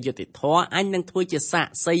សេចក្តីយុត្តិធម៌អញនឹងធ្វើជាសា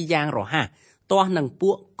ក្សីយ៉ាងរហ័សទាស់នឹង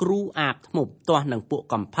ពួកគ្រូអាបធ្មប់ទាស់នឹងពួក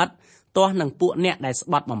កំផិតទាស់នឹងពួកអ្នកដែលស្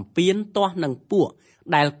បត់បំពានទាស់នឹងពួក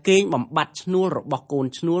ដែលកេងបំបត្តិឈ្នួលរបស់កូន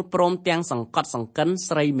ឈ្នួលព្រមទាំងសង្កត់សង្កិន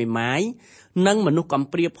ស្រីមេម៉ាយនិងមនុស្សកំ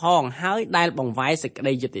ព្រាផងហើយដែលបង្វែរសេចក្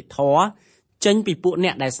តីយុត្តិធម៌ចេញពីពួកអ្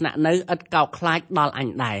នកដែលស្នាក់នៅឥតកោតខ្លាចដល់អញ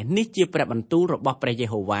ដែរនេះជាព្រះបន្ទូលរបស់ព្រះយេ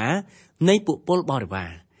ហូវ៉ានៃពួកពលបរិវា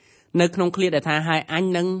រនៅក្នុងឃ្លាដែលថាហើយអញ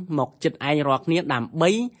នឹងមកចិត្តឯងរាល់គ្នាដើម្បី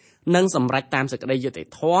នឹងសម្រេចតាមសេចក្តីយុត្តិ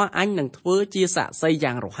ធម៌អញនឹងធ្វើជាសាក្សី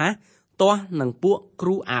យ៉ាងរហ័សទាស់នឹងពួកគ្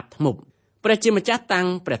រូអាបធ្មប់ព្រះជាម្ចាស់តាំង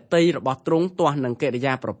ព្រះតីរបស់ទ្រង់ទាស់នឹងកិរិ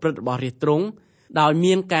យាប្រព្រឹត្តរបស់រាជទ្រង់ដោយ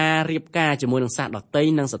មានការរៀបការជាមួយនឹងសាសដតី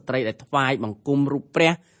និងស្ត្រីដែលថ្វាយបង្គំរូបព្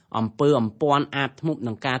រះអំពើអំពាន់អាបធ្មប់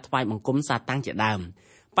នឹងការថ្វាយបង្គំសាតាំងជាដើម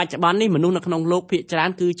បច្ចុប្បន្ននេះមនុស្សនៅក្នុងលោកភាគច្រើ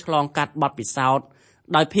នគឺឆ្លងកាត់បទពិសោធន៍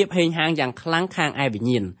ដោយភាពហេងហាងយ៉ាងខ្លាំងខាងឯវិញ្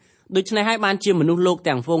ញាណដូច្នេះហើយបានជាមនុស្សលោក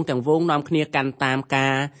ទាំងវងនាំគ្នាកាន់តាមកា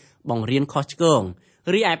របង្រៀនខុសឆ្គង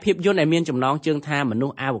រីឯភាពយន្តដែលមានចំណងជើងថាមនុ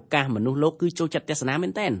ស្សអវកាសមនុស្សលោកគឺចូលចិត្តទស្សនាមែ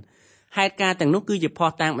នទែនហេតុការណ៍ទាំងនោះគឺជាភ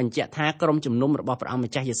ស្តុតាងបញ្ជាក់ថាក្រុមជំនុំរបស់ព្រះអង្គ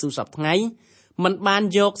ម្ចាស់យេស៊ូវសប្តាហ៍ថ្ងៃមិនបាន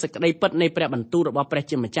យកសេចក្តីពិតនៃព្រះបន្ទូលរបស់ព្រះ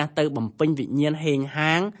ជាម្ចាស់ទៅបំពេញវិញ្ញាណហេង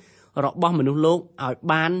ហាងរបស់មនុស្សលោកឲ្យ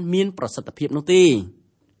បានមានប្រសិទ្ធភាពនោះទេ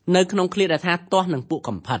នៅក្នុងឃ្លាដែលថាទាស់នឹងពួក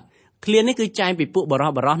កំផិតឃ្លានេះគឺចែងពីពួកបរិ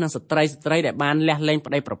សុទ្ធនិងស្ត្រីដែលបានលះលែង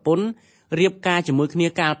ប្តីប្រពន្ធរៀបការជាមួយគ្នា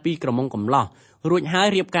កាលពីក្រមុំកំឡោះរួចហើយ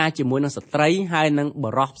រៀបការជាមួយនឹងស្ត្រីហើយនឹងប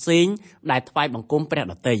រិសុទ្ធផ្សេងដែលថ្វាយបង្គំព្រះ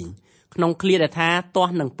ដតីក្នុងឃ្លាដែលថាទា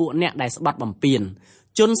ស់នឹងពួកអ្នកដែលស្បាត់បំពាន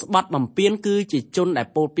ជនស្បាត់បំពានគឺជាជនដែល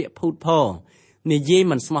ពោលពាក្យភូតភរនិយាយ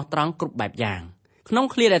មិនស្មោះត្រង់គ្រប់បែបយ៉ាងក្នុង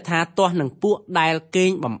ឃ្លាដែលថាទាស់នឹងពួកដែលកេ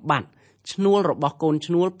ងបំបត្តិឈ្នួលរបស់កូន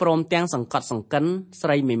ឈ្នួលព្រមទាំងសង្កត់សង្កិនស្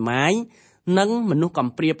រីមេម៉ាយនិងមនុស្សកំ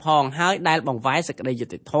ព្រាផងហើយដែលបង្វែរសេចក្តីយុ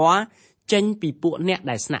ត្តិធម៌ចេញពីពួកអ្នក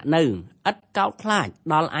ដែលស្នាក់នៅឥតកោតខ្លាច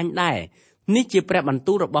ដល់អញដែរនេះជាព្រះបន្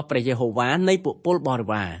ទូលរបស់ព្រះយេហូវ៉ានៃពួកពលបរិ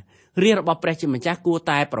វាររាជរបស់ព្រះជាម្ចាស់គួរ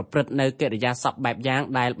តែប្រព្រឹត្តនៅកិរិយាសព្ទបែបយ៉ាង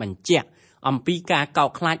ដែលបញ្ជាក់អំពីការកោត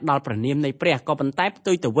ខ្លាចដល់ព្រះនាមនៃព្រះក៏ប៉ុន្តែផ្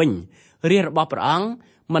ទុយទៅវិញរាជរបស់ព្រះអង្គ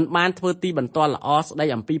មិនបានធ្វើទីបន្ទាល់ល្អស្ដី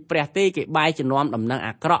អំពីព្រះទេគេបែរជានាំដំណឹង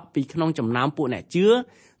អាក្រក់ពីក្នុងចំណោមពួកអ្នកជឿ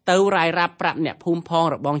ទៅរាយរាប់ប្រាប់អ្នកភូមិផង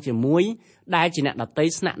របងជាមួយដែលជាអ្នកដតី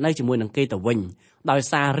ស្នាក់នៅជាមួយនឹងគេទៅវិញដោយ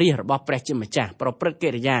សាររាជរបស់ព្រះជាម្ចាស់ប្រព្រឹត្តកិ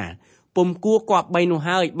រិយាពុំគួរគប្បីនោះ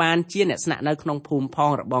ហើយបានជាអ្នកស្នាក់នៅក្នុងភូមិផ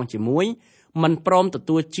ងរបងជាមួយមិនព្រមទ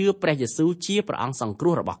ទួលជឿព្រះយេស៊ូវជាព្រះអង្គសង្គ្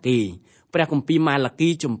រោះរបស់គេព្រះគម្ពីរម៉ាឡាគី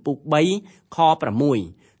ជំពូក3ខ6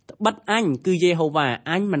ត្បិតអញគឺយេហូវ៉ា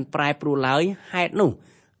អញមិនប្រែប្រួលឡើយហេតុនោះ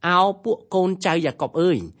អោពួកកូនចៅយ៉ាកុប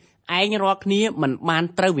អើយឯងរាល់គ្នាមិនបាន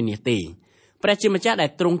ត្រូវវិនាសទេព្រះជាម្ចាស់ដែល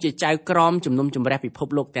ទ្រង់ជាចៅក្រមជំនុំជម្រះពិភព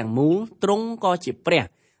លោកទាំងមូលទ្រង់ក៏ជាព្រះ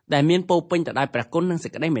ដែលមានពោពេញទៅដោយព្រះគុណនិងសេ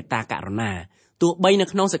ចក្តីមេត្តាករុណាទោះបីនៅ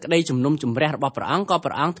ក្នុងសេចក្តីជំនុំជម្រះរបស់ព្រះអង្គក៏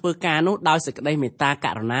ព្រះអង្គធ្វើការនោះដោយសេចក្តីមេត្តាក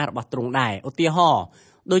រុណារបស់ទ្រង់ដែរឧទាហរណ៍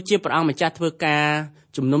ដូចជាព្រះអង្គម្ចាស់ធ្វើការ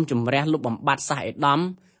ជំនុំជម្រះលុបបំបាត់សាសអេដំ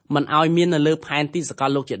មិនឲ្យមាននៅលើផែនទីសកល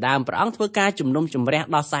លោកជាដើមព្រះអង្គធ្វើការជំនុំជម្រះ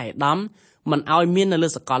ដល់សាសអេដំមិនឲ្យមាននៅលើ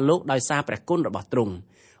សកលលោកដោយសារព្រះគុណរបស់ទ្រង់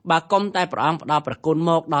បើគុំតែព្រះអង្គផ្ដល់ព្រះគុណ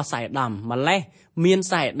មកដល់សាសអេដំម្លេះមាន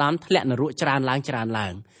សាសអេដំធ្លាក់នរកច្រើនឡើង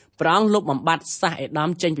ព្រះអង្គលុបបំបាត់សាសអេដំ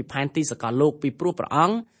ចេញពីផែនទីសកលលោកពីព្រោះព្រះអ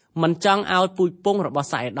ង្គមិនចង់ឲ្យពូជពងរបស់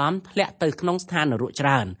សាសអេដំធ្លាក់ទៅក្នុងស្ថាននរកច្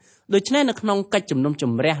រើនដូច្នេះនៅក្នុងកិច្ចជំនុំជ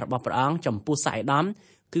ម្រះរបស់ព្រះអង្គចំពោះសាសអេដំ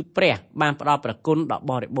គឺព្រះបានផ្ដល់ព្រះគុណដល់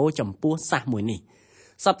បរិបូរចំពោះសាសមួយនេះ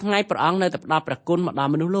សប្តាហ៍ថ្ងៃព្រះអង្គនៅតែផ្ដល់ព្រះគុណមកដ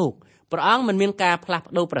ល់មនុស្សលោកព្រះអង្គមិនមានការផ្លាស់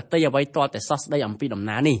ប្ដូរប្រតិយអ្វីទាល់តែសោះស្ដីអំពីដំ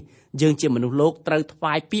ណើរនេះយើងជាមនុស្សលោកត្រូវថ្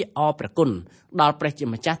វាយពាក្យអរព្រះគុណដល់ព្រះជា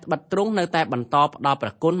ម្ចាស់ត្បិតទ្រង់នៅតែបន្តផ្ដល់ព្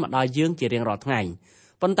រះគុណមកដល់យើងជារៀងរាល់ថ្ងៃ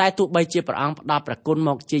ប៉ុន្តែទោះបីជាព្រះអង្គផ្ដល់ព្រះគុណម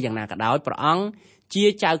កជាយ៉ាងណាក៏ដោយព្រះអង្គជា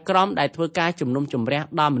ចៅក្រមដែលធ្វើការជំនុំជម្រះ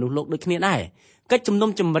ដល់មនុស្សលោកដូចគ្នាដែរកិច្ចជំនុំ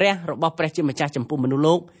ជម្រះរបស់ព្រះជាម្ចាស់ចំពោះមនុស្ស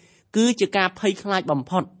លោកគឺជាការភ័យខ្លាចបំ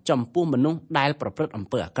ផុតចំពោះមនុស្សដែលប្រព្រឹត្តអំ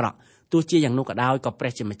ពើអាក្រក់ទោះជាយ៉ាងនោះក៏ដោយក៏ព្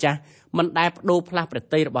រះជាម្ចាស់មិនដែលបដូរផ្លាស់ព្រះ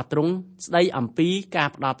ទ័យរបស់ទ្រង់ស្ដីអំពីការ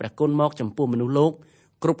ផ្ដល់ព្រះគុណមកចំពោះមនុស្សលោក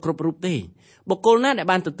គ្រប់រូបទេបុគ្គលណាដែល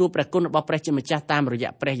បានទទួលព្រះគុណរបស់ព្រះជាម្ចាស់តាមរយៈ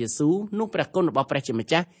ព្រះយេស៊ូវនោះព្រះគុណរបស់ព្រះជាម្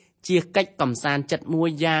ចាស់ជាកិច្ចកំសាន្តចិត្តមួយ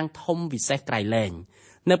យ៉ាងធំវិសេសក្រៃលែង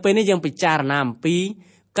នៅពេលនេះយើងពិចារណាអំពី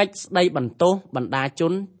កិច្ចស្ដីបន្ទោសបណ្ដាជ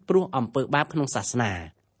នព្រោះអំពើបាបក្នុងសាសនា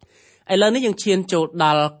ឥឡូវនេះយើងឈានចូលដ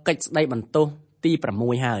ល់កិច្ចស្ដីបន្ទោសទី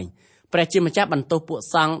6ហើយ ព្រះជាម្ចាស់បន្ទោសពួក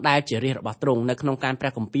សង្ឃដែលជារាជរបស់ទ្រង់នៅក្នុងការព្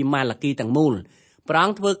រះគម្ពីរម៉ាឡាគីទាំងមូលព្រះអ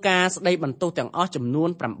ង្គធ្វើការស្ដីបន្ទោសទាំងអស់ចំនួន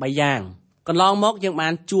8យ៉ាងកន្លងមកយើងបា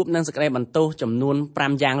នជួបនឹងសេចក្តីបន្ទោសចំនួន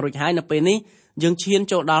5យ៉ាងរួចហើយនៅពេលនេះយើងឈាន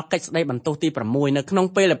ចូលដល់កិច្ចស្ដីបន្ទោសទី6នៅក្នុង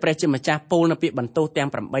ពេលដែលព្រះជាម្ចាស់ពោលនៅពាក្យបន្ទោសទាំង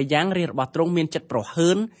8យ៉ាងរាជរបស់ទ្រង់មានចិត្តប្រហើ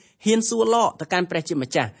នហ៊ានសួរលកទៅកាន់ព្រះជា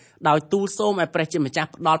ម្ចាស់ដោយទូលសូមឲ្យព្រះជាម្ចាស់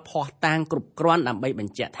ផ្ដល់ភស្តុតាងគ្រប់គ្រាន់ដើម្បីប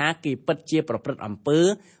ញ្ជាក់ថាគេពិតជាប្រព្រឹត្តអំពើ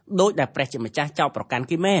ដោយដែលព្រះជាម្ចាស់ចោទប្រកាន់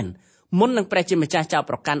គេមែនមុននឹងព្រះជាម្ចាស់ចោទ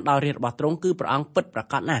ប្រកាន់ដល់រាជរបស់ទ្រង់គឺព្រះអង្គពិតប្រា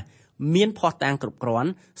កដណាស់មានភស្តុតាងគ្រប់គ្រាន់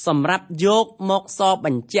សម្រាប់យកមកសរប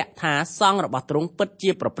ញ្ជាក់ថាសង្ឃរបស់ទ្រង់ពិតជា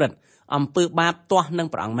ប្រព្រឹត្តអំពើបាបទាស់នឹង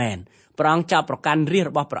ព្រះអង្គមែនព្រះអង្គចោទប្រកាន់រាជ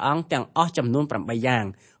របស់ព្រះអង្គទាំងអស់ចំនួន8យ៉ាង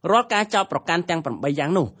រាល់ការចោទប្រកាន់ទាំង8យ៉ា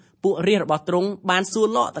ងនោះពួករាជរបស់ទ្រង់បានសួរ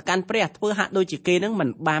លកទៅកាន់ព្រះធ្វើហាក់ដូចជាគេនឹងមិន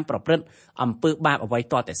បានប្រព្រឹត្តអំពើបាបអ្វី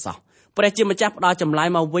ទាល់តែសោះព្រះជាម្ចាស់ផ្ដល់ចម្លើយ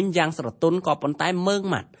មកវិញយ៉ាងស្រទន់ក៏ប៉ុន្តែមើង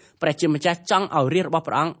ម៉ាត់ព្រះជាម្ចាស់ចង់ឲ្យរាជរបស់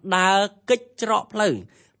ព្រះអង្គដើរកិច្ចច្រកផ្លូវ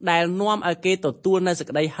ដែលនាំឲ្យគេទទួលនៅសេច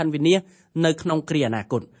ក្តីហិនវិនាសនៅក្នុងគ្រាអនា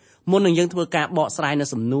គតមុននឹងយើងធ្វើការបកស្រាយនៅ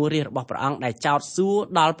សំណួររាជរបស់ព្រះអង្គដែលចោទសួរ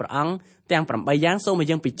ដល់ព្រះអង្គទាំង8យ៉ាងសូមឲ្យ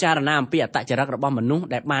យើងពិចារណាអំពីអត្តចរិតរបស់មនុស្ស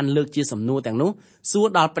ដែលបានលើកជាសំណួរទាំងនោះសួរ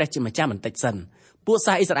ដល់ព្រះជាម្ចាស់បន្តិចសិនពួក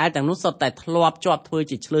សាសអ៊ីស្រាអែលទាំងនោះសុទ្ធតែធ្លាប់ជាប់ធ្វើ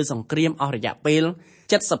ជាឆ្លើយសង្គ្រាមអស់រយៈពេល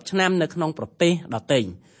70ឆ្នាំនៅក្នុងប្រទេសដទៃ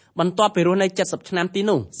បន្ទាប់ពីរស់នៅ70ឆ្នាំទី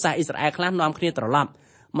នោះសាសអ៊ីស្រាអែលខ្លះនាំគ្នាត្រឡប់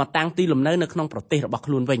មកតាំងទីលំនៅនៅក្នុងប្រទេសរបស់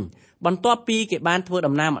ខ្លួនវិញបន្ទាប់ពីគេបានធ្វើ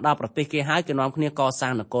ដំណើរមកដល់ប្រទេសគេហើយគេនាំគ្នាកសា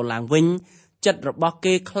ងនគរឡើងវិញចិត្តរបស់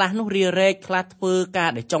គេខ្លះនោះរារែកខ្លះធ្វើការ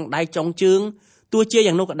ដែលចុងដៃចុងជើងទោះជា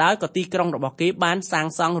យ៉ាងនោះក៏ដោយក៏ទីក្រុងរបស់គេបានសាង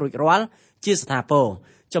សង់រួចរាល់ជាស្ថាពរ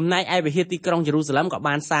ចំណែកឯវិហារទីក្រុងយេរូសាឡិមក៏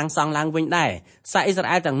បានសាងសង់ឡើងវិញដែរសាសអ៊ីស្រា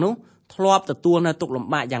អែលទាំងនោះធ្លាប់ទទួលនៅទុក្ខលំ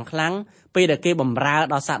បាកយ៉ាងខ្លាំងពេលដែលគេបម្រើ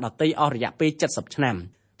ដល់សាសដទៃអស់រយៈពេល70ឆ្នាំ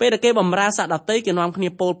ពេលដែលគេបម្រើសាសដទៃគេនាំគ្នា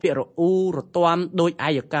ពោលពាក្យរអ៊ូរទាំដោយអា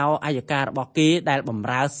យការបស់គេដែលបម្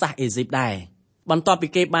រើសាសអេស៊ីបដែរបន្ទាប់ពី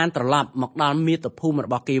គេបានត្រឡប់មកដល់មាតុភូមិរ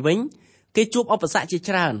បស់គេវិញគេជួបឧបសគ្គជា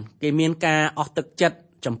ច្រើនគេមានការអស់ទឹកចិត្ត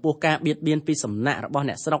ចំពោះការបៀតបៀនពីសំណាក់របស់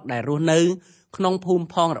អ្នកស្រុកដែលរស់នៅក្នុងភូមិ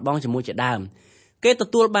ផងរបងជាមួយជាដើមគេទ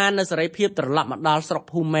ទួលបាននូវសេរីភាពត្រឡប់មកដល់ស្រុក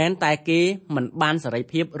ភូមិមែនតែគេមិនបានសេរី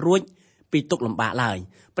ភាពរួចពីទុក្ខលំបាកឡើយ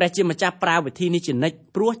ព្រះជាម្ចាស់ប្រើវិធីនេះជានិច្ច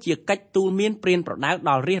ព្រោះជាកិច្ចទូលមានព្រានប្រដៅ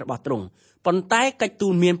ដល់រាជរបស់ទ្រង់ប៉ុន្តែកិច្ចទូ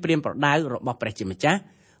លមានព្រានប្រដៅរបស់ព្រះជាម្ចាស់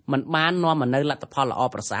មិនបាននាំមកនូវលទ្ធផលល្អ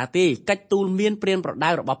ប្រសើរទេកិច្ចទូលមានព្រានប្រដៅ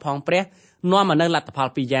របស់ផងព្រះនាំមកនូវលទ្ធផល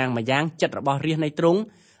ពីរយ៉ាងម្យ៉ាងចិត្តរបស់រាជនៃទ្រង់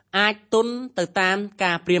អាចទុនទៅតាម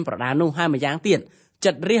ការព្រានប្រដៅនោះហើយម្យ៉ាងទៀត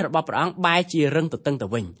ចិត្តរាជរបស់ព្រះអង្គបែរជារឹងទទឹងទៅ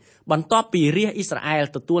វិញបន្ទាប់ពីរាជអ៊ីស្រាអែល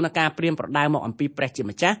ទទួលនឹងការព្រានប្រដៅមកអំពីព្រះជា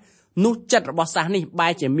ម្ចាស់នោះចិត្តរបស់សាសនេះបែ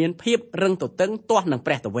រជាមានភាពរឹងទទឹងទាស់នឹង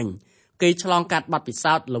ព្រះទៅវិញគេឆ្លងកាត់បទពិ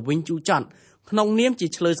សោធន៍ល្វីងជូរចត់ក្នុងនាមជា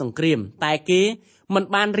ឆ្លើយសង្គ្រាមតែគេមិន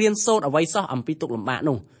បានរៀនសូត្រអ្វីសោះអំពីទុក្ខលំបាក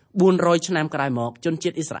នោះ400ឆ្នាំក្រោយមកជនជា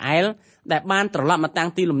តិអ៊ីស្រាអែលដែលបានត្រឡប់មកតាំង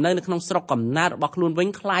ទីលំនៅនៅក្នុងស្រុកកំណើតរបស់ខ្លួនវិញ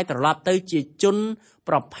คล้ายត្រឡប់ទៅជាជន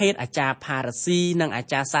ប្រភេទអាចារ្យផារស៊ីនិងអា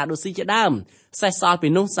ចារ្យសាដូស៊ីជាដើមសេសសល់ពី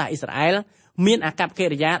នោះសាសអ៊ីស្រាអែលមានអាកប្បកិ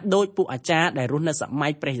រិយាដូចពួកអាចារ្យដែលរស់នៅសម័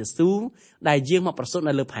យព្រះយេស៊ូវដែលយាងមកប្រសូត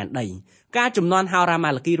នៅលើផែនដីការជំនន់ហោរា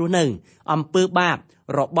ម៉ាឡាគីរស់នៅអំពើបាប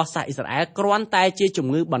របស់សាសអ៊ីស្រាអែលគ្រាន់តែជាជំ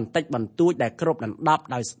ងឺបន្តិចបន្តួចដែលគ្របដណ្ដប់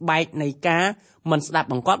ដោយស្បែកនៃការមិនស្ដាប់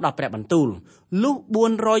បង្គាប់ដល់ព្រះបន្ទូលលុះ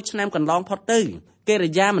400ឆ្នាំកន្លងផុតទៅកិរិ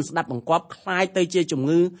យាមិនស្ដាប់បង្គាប់คล้ายទៅជាជំ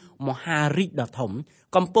ងឺមហារីកដ៏ធំ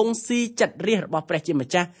កំពុងស៊ីចិត្តរាជរបស់ព្រះជាម្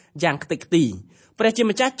ចាស់យ៉ាងខ្ទេចខ្ទីព្រះជា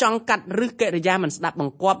ម្ចាស់ចង់កាត់រឹសកិរិយាមិនស្ដាប់ប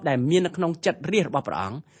ង្គាប់ដែលមាននៅក្នុងចិត្តរាជរបស់ព្រះអ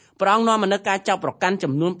ង្គនាំមកនូវការចោទប្រកាន់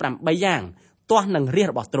ចំនួន8យ៉ាងទាស់នឹងរាជ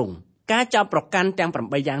របស់ទ្រង់ការចោទប្រកាន់ទាំង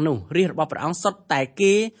8យ៉ាងនោះរាជរបស់ព្រះអង្គសុទ្ធតែ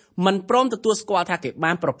គេមិនព្រមទទួលស្គាល់ថាគេ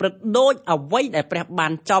បានប្រព្រឹត្តដូចអ្វីដែលព្រះបា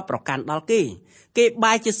នចោទប្រកាន់ដល់គេ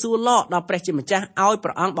បែរជាសួរលកដល់ព្រះជាម្ចាស់ឲ្យព្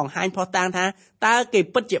រះអង្គបង្ហាញភស្តុតាងថាតើគេ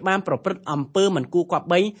ពិតជាបានប្រព្រឹត្តអំពើមិនគួរគប្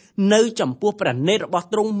បីនៅចំពោះព្រះនេតរបស់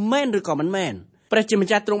ទ្រង់មែនឬក៏មិនមែនព្រះជាម្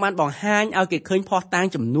ចាស់ទ្រង់បានបង្ហាញឲ្យគេឃើញភស្តុតាង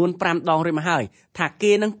ចំនួន5ដងរួចមកហើយថា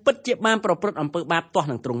គេនឹងពិតជាបានប្រព្រឹត្តអំពើបាបទាស់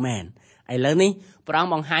នឹងទ្រង់មែនឥឡូវនេះព្រះអង្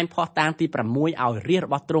គបង្ហាញភស្តុតាងទី6ឲ្យរាជរ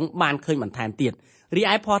បស់ទ្រង់បានឃើញបន្ថែមទៀតរី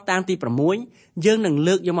ឯភស្តុតាងទី6យើងនឹង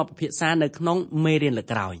លើកយកមកពិភាក្សានៅក្នុងមេរៀនលើក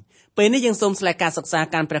ក្រោយពេលនេះយើងសូមស្លែកការសិក្សា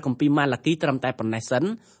ការព្រះគម្ពីរម៉ាឡាគីត្រឹមតែប៉ុណ្ណេះសិន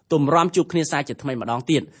ទម្រាំជួបគ្នាសាជាថ្មីម្ដង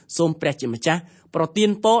ទៀតសូមព្រះជាម្ចាស់ប្រទាន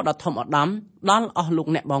ពរដ៏ធំឧត្តមដល់អស់លោក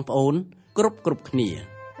អ្នកបងប្អូនគ្រប់គ្នា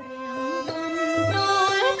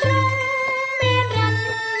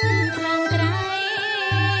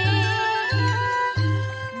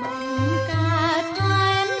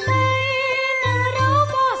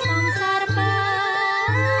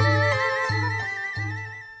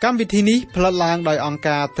កម្មវិធីនេះផ្លាត់ឡើងដោយអង្គ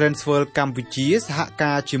ការ Transworld កម្ពុជាសហ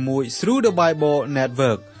ការជាមួយ Through the Bible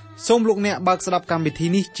Network សូមលោកអ្នកបើកស្ដាប់កម្មវិធី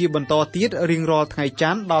នេះជាបន្តទៀតរៀងរាល់ថ្ងៃ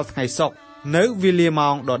ច័ន្ទដល់ថ្ងៃសុក្រនៅវេលាម៉ោ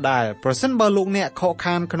ងដដែលប្រសិនបើលោកអ្នកខក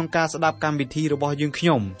ខានក្នុងការស្ដាប់កម្មវិធីរបស់យើងខ្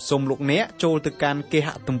ញុំសូមលោកអ្នកចូលទៅកាន់គេហ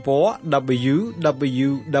ទំព័រ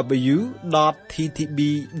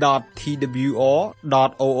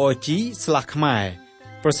www.ttb.twr.org ខ្មែរ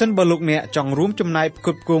ប្រសិនបើលោកអ្នកចង់រួមចំណែកផ្គ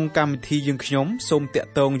ត់ផ្គង់កម្មវិធីយើងខ្ញុំសូមតាក់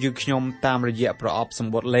ទងយើងខ្ញុំតាមរយៈប្រអប់ស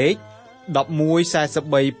ម្បត្តិលេខ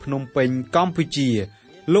1143ភ្នំពេញកម្ពុជា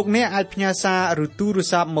លោកអ្នកអាចផ្ញើសារឬទូរ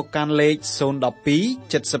ស័ព្ទមកកាន់លេខ012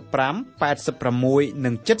 75 86 និ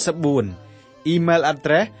ង 74 Email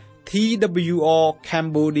address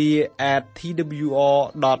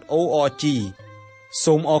twrcambodia@twr.org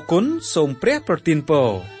សូមអរគុណសូមព្រះប្រទានពរ